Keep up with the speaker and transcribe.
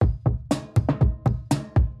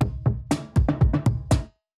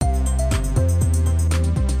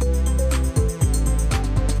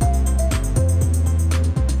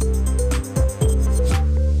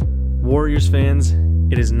Warriors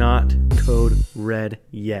fans, it is not code red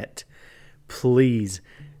yet. Please,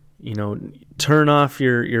 turn off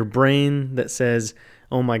your brain that says,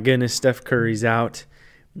 oh my goodness, Steph Curry's out.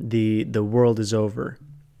 The world is over.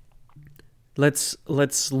 Let's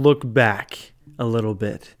look back a little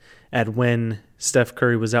bit at when Steph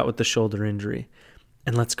Curry was out with the shoulder injury,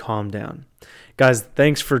 and let's calm down. Guys,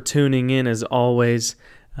 thanks for tuning in as always.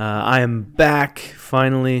 I am back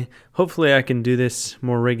finally. Hopefully I can do this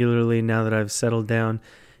more regularly now that I've settled down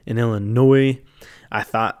in Illinois. I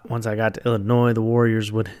thought once I got to Illinois, the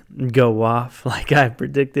Warriors would go off like I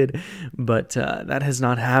predicted, but that has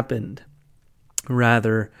not happened.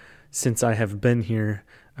 Rather, since I have been here,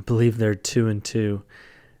 I believe they're 2-2.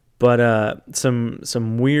 But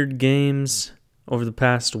some weird games over the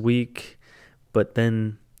past week, but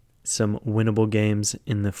then some winnable games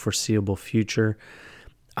in the foreseeable future.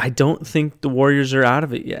 I don't think the Warriors are out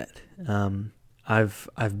of it yet.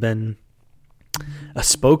 I've been a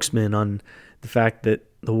spokesman on the fact that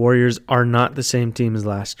the Warriors are not the same team as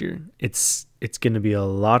last year. It's going to be a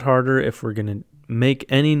lot harder if we're going to make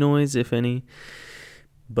any noise, if any.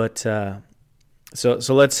 But so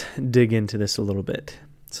let's dig into this a little bit.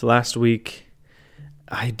 So last week,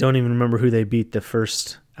 I don't even remember who they beat the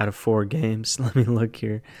first out of 4 games. Let me look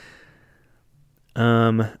here.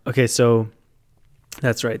 Okay, so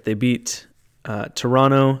that's right. They beat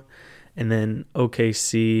Toronto and then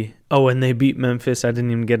OKC. Oh, and they beat Memphis. I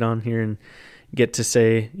didn't even get on here and get to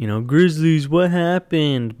say, Grizzlies, what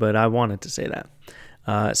happened? But I wanted to say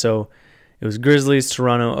that. So it was Grizzlies,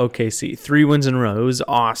 Toronto, OKC. 3 wins in a row. It was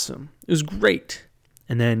awesome. It was great.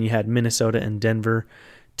 And then you had Minnesota and Denver.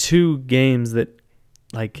 2 games that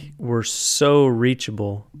were so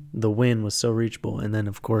reachable. The win was so reachable. And then,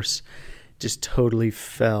 of course, just totally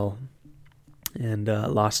fell and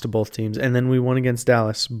lost to both teams. And then we won against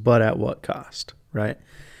Dallas, but at what cost, right?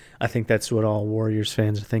 I think that's what all Warriors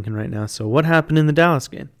fans are thinking right now. So what happened in the Dallas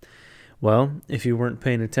game? Well, if you weren't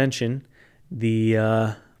paying attention,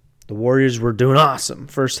 the Warriors were doing awesome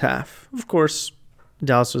first half. Of course,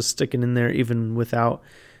 Dallas was sticking in there even without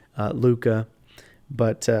Luka,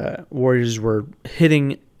 but Warriors were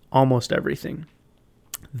hitting almost everything.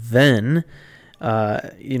 Then,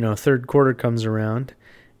 third quarter comes around,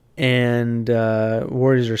 and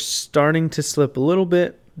Warriors are starting to slip a little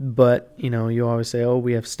bit, but, you always say, oh,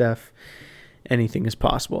 we have Steph. Anything is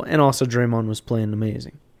possible. And also Draymond was playing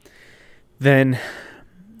amazing. Then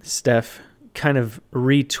Steph kind of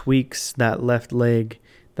retweaks that left leg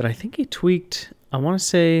that I think he tweaked, I want to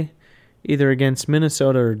say, either against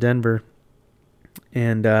Minnesota or Denver.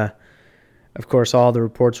 And, of course, all the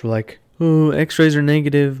reports were like, oh, x-rays are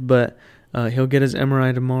negative, but he'll get his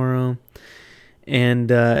MRI tomorrow.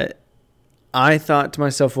 And I thought to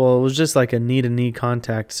myself, well, it was just like a knee-to-knee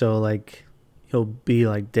contact, so he'll be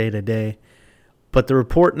day-to-day. But the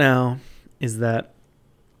report now is that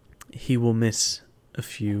he will miss a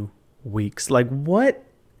few weeks. What?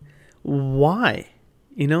 Why?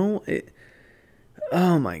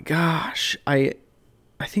 Oh my gosh. I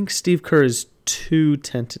think Steve Kerr is too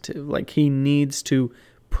tentative. He needs to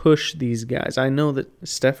push these guys. I know that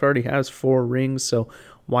Steph already has 4 rings, so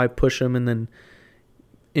why push him and then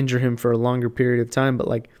injure him for a longer period of time? But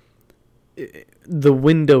the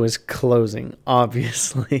window is closing,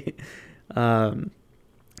 obviously.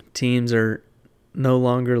 Teams are no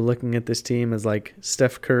longer looking at this team as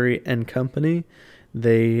Steph Curry and company.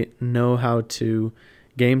 They know how to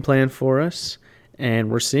game plan for us, and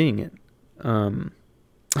we're seeing it.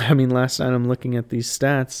 Last night I'm looking at these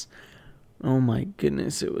stats. Oh my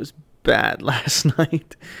goodness, it was bad last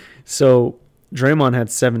night. So Draymond had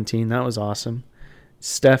 17. That was awesome.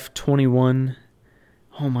 Steph, 21.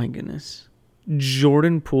 Oh my goodness.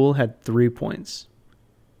 Jordan Poole had 3 points.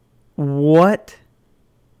 What?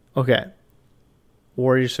 Okay.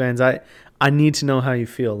 Warriors fans, I need to know how you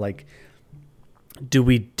feel. Do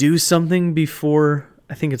we do something before,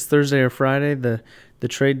 I think it's Thursday or Friday, the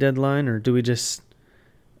trade deadline, or do we just,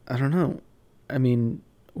 I don't know.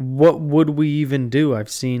 What would we even do? I've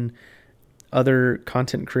seen other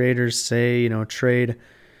content creators say, trade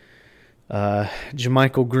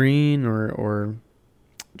JaMychal Green or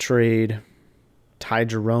trade Ty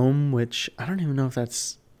Jerome, which I don't even know if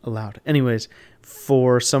that's allowed. Anyways,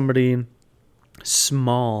 for somebody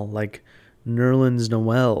small like Nerlens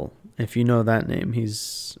Noel, if you know that name,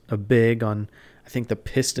 he's a big on, I think, the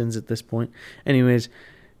Pistons at this point. Anyways,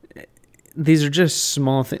 these are just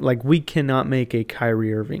small things. We cannot make a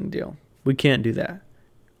Kyrie Irving deal. We can't do that.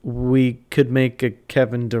 We could make a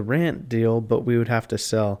Kevin Durant deal, but we would have to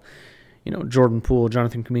sell, Jordan Poole,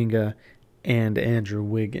 Jonathan Kuminga, and Andrew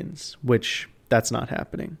Wiggins, which that's not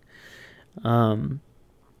happening.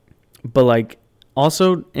 But like,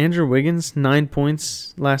 also Andrew Wiggins, 9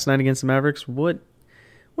 points last night against the Mavericks. What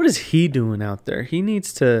is he doing out there? He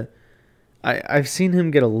needs to. I've seen him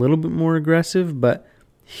get a little bit more aggressive, but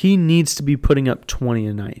he needs to be putting up 20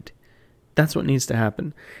 a night. That's what needs to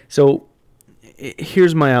happen. So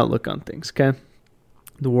here's my outlook on things, okay?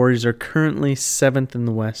 The Warriors are currently 7th in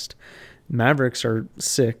the West. Mavericks are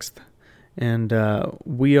 6th. And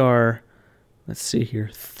we are, let's see here,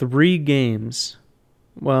 3 games.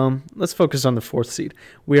 Well, let's focus on the 4th seed.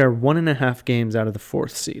 We are 1.5 games out of the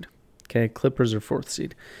 4th seed. Okay, Clippers are 4th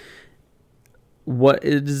seed. What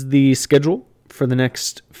is the schedule for the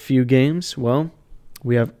next few games? Well,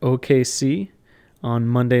 we have OKC on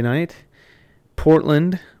Monday night,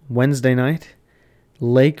 Portland Wednesday night,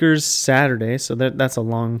 Lakers Saturday, so that's a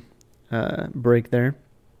long break there,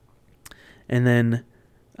 and then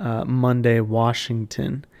Monday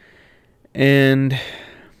Washington. And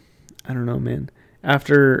I don't know, man.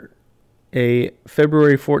 After a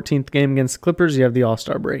February 14th game against the Clippers, you have the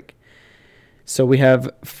All-Star break. So we have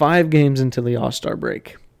 5 games until the All-Star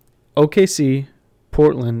break. OKC,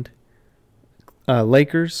 Portland,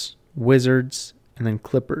 Lakers, Wizards, and then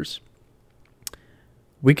Clippers.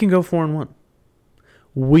 We can go 4-1.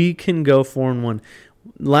 We can go 4-1.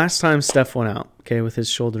 Last time Steph went out, okay, with his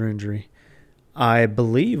shoulder injury, I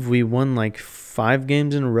believe we won like 5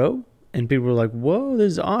 games in a row. And people were like, whoa,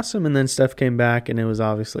 this is awesome. And then Steph came back, and it was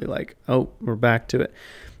obviously like, oh, we're back to it.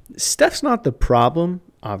 Steph's not the problem,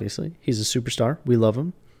 obviously. He's a superstar. We love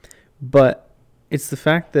him. But it's the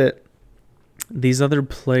fact that these other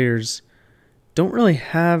players don't really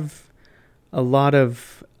have a lot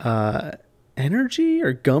of energy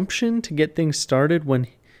or gumption to get things started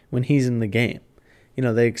when he's in the game. You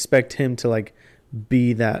know, they expect him to like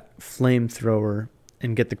be that flamethrower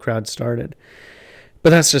and get the crowd started. But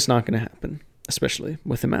that's just not going to happen, especially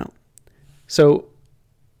with him out. So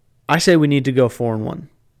I say we need to go 4-1.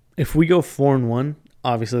 If we go 4-1,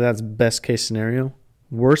 obviously that's best case scenario.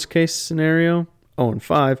 Worst case scenario,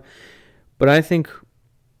 0-5. But I think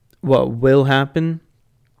what will happen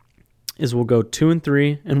is we'll go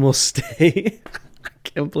 2-3 and we'll stay. I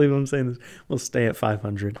can't believe I'm saying this. We'll stay at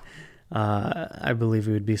 500. I believe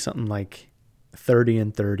it would be something like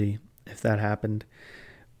 30-30 if that happened.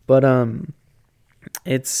 But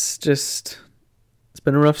it's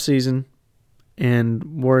been a rough season, and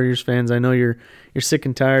Warriors fans, I know you're sick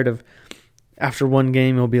and tired of after one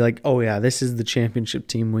game you'll be like, oh yeah, this is the championship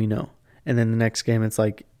team we know, and then the next game it's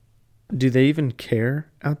like, do they even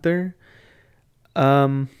care out there?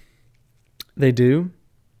 They do,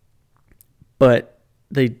 but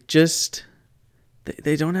they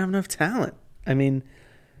don't have enough talent. I mean,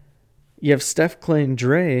 you have Steph, Clay, and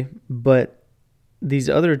Dre, but these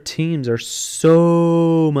other teams are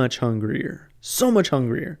so much hungrier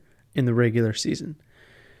in the regular season.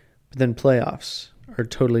 But then playoffs are a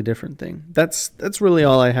totally different thing. That's really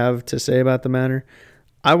all I have to say about the matter.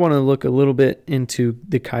 I want to look a little bit into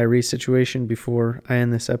the Kyrie situation before I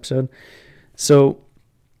end this episode. So,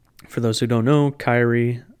 for those who don't know,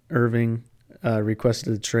 Kyrie Irving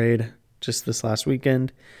requested a trade just this last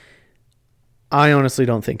weekend. I honestly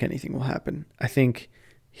don't think anything will happen. I think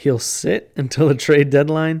he'll sit until the trade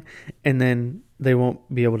deadline, and then they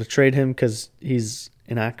won't be able to trade him because he's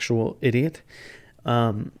an actual idiot.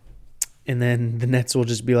 And then the Nets will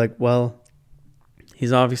just be like, well,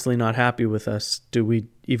 he's obviously not happy with us. Do we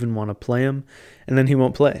even want to play him? And then he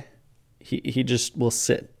won't play. He just will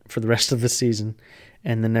sit for the rest of the season,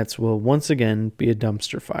 and the Nets will once again be a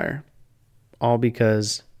dumpster fire, all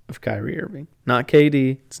because of Kyrie Irving. Not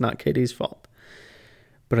KD. It's not KD's fault,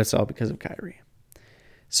 but it's all because of Kyrie.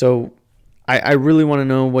 So I really want to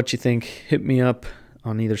know what you think. Hit me up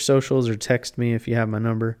on either socials or text me if you have my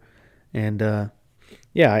number. And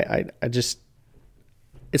I just,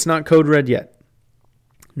 it's not code red yet.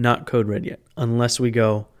 Not code red yet, unless we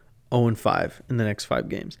go 0-5 in the next 5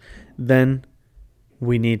 games. Then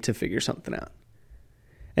we need to figure something out.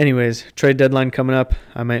 Anyways, trade deadline coming up.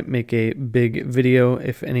 I might make a big video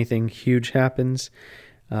if anything huge happens.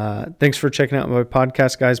 Thanks for checking out my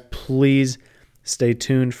podcast, guys. Please stay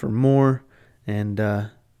tuned for more, and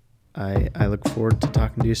I look forward to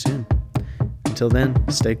talking to you soon. Until then,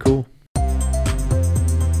 stay cool.